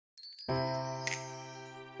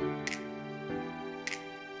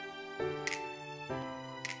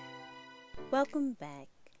Welcome back.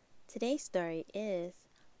 Today's story is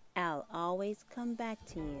I'll Always Come Back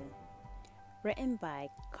to You. Written by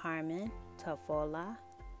Carmen, Tafolla.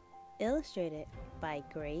 Illustrated by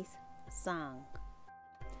Grace, Zong.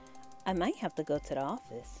 I might have to go to the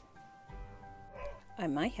office. I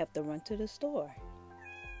might have to run to the store.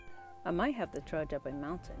 I might have to trudge up a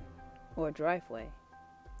mountain or a driveway,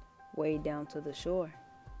 way down to the shore.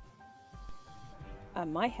 I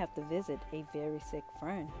might have to visit a very sick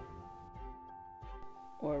friend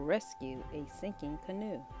or rescue a sinking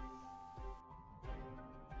canoe.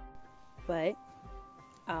 But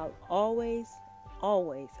I'll always,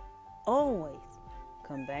 always, always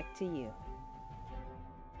come back to you.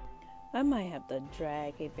 I might have to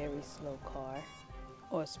drag a very slow car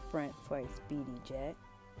or sprint for a speedy jet.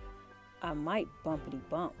 I might bumpity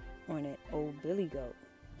bump on an old billy goat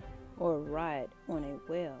or ride on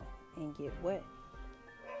a whale and get wet.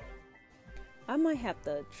 I might have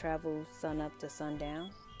to travel sun up to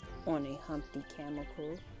sundown on a Humpty camel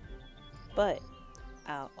cruise, but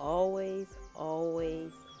I'll always,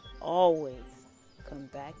 always, always come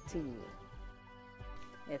back to you.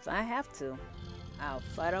 If I have to, I'll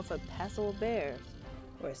fight off a passel of bears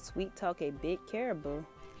or sweet talk a big caribou.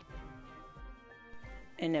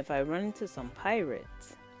 And if I run into some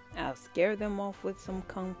pirates, I'll scare them off with some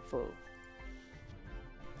kung fu.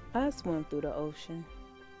 I'll swim through the ocean,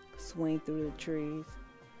 swing through the trees,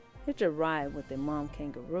 hitch a ride with a mom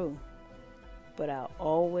kangaroo, but I'll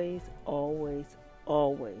always, always,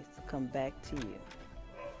 always come back to you.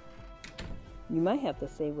 You might have to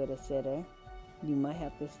stay with a sitter. You might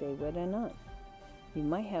have to stay with an aunt. You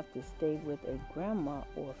might have to stay with a grandma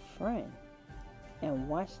or friend and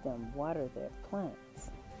watch them water their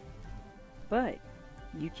plants. But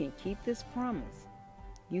you can keep this promise.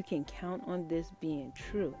 You can count on this being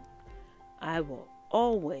true. I will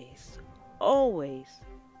always, always,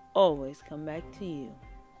 always come back to you.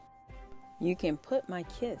 You can put my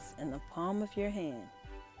kiss in the palm of your hand.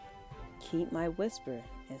 Keep my whisper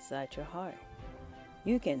inside your heart.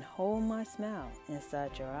 You can hold my smile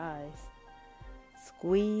inside your eyes.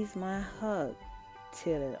 Squeeze my hug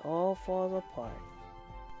till it all falls apart.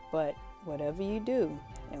 But whatever you do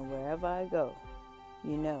and wherever I go,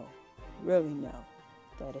 you know, really know,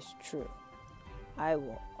 that is true. I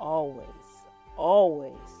will always,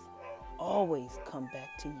 always, always come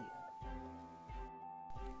back to you.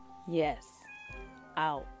 Yes,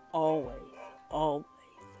 I'll always, always,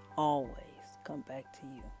 always come back to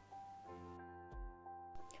you.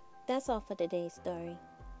 That's all for today's story.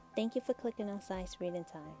 Thank you for clicking on Science Reading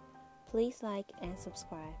Time. Please like and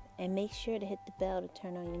subscribe, and make sure to hit the bell to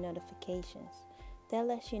turn on your notifications. That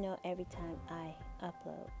lets you know every time I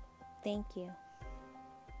upload. Thank you.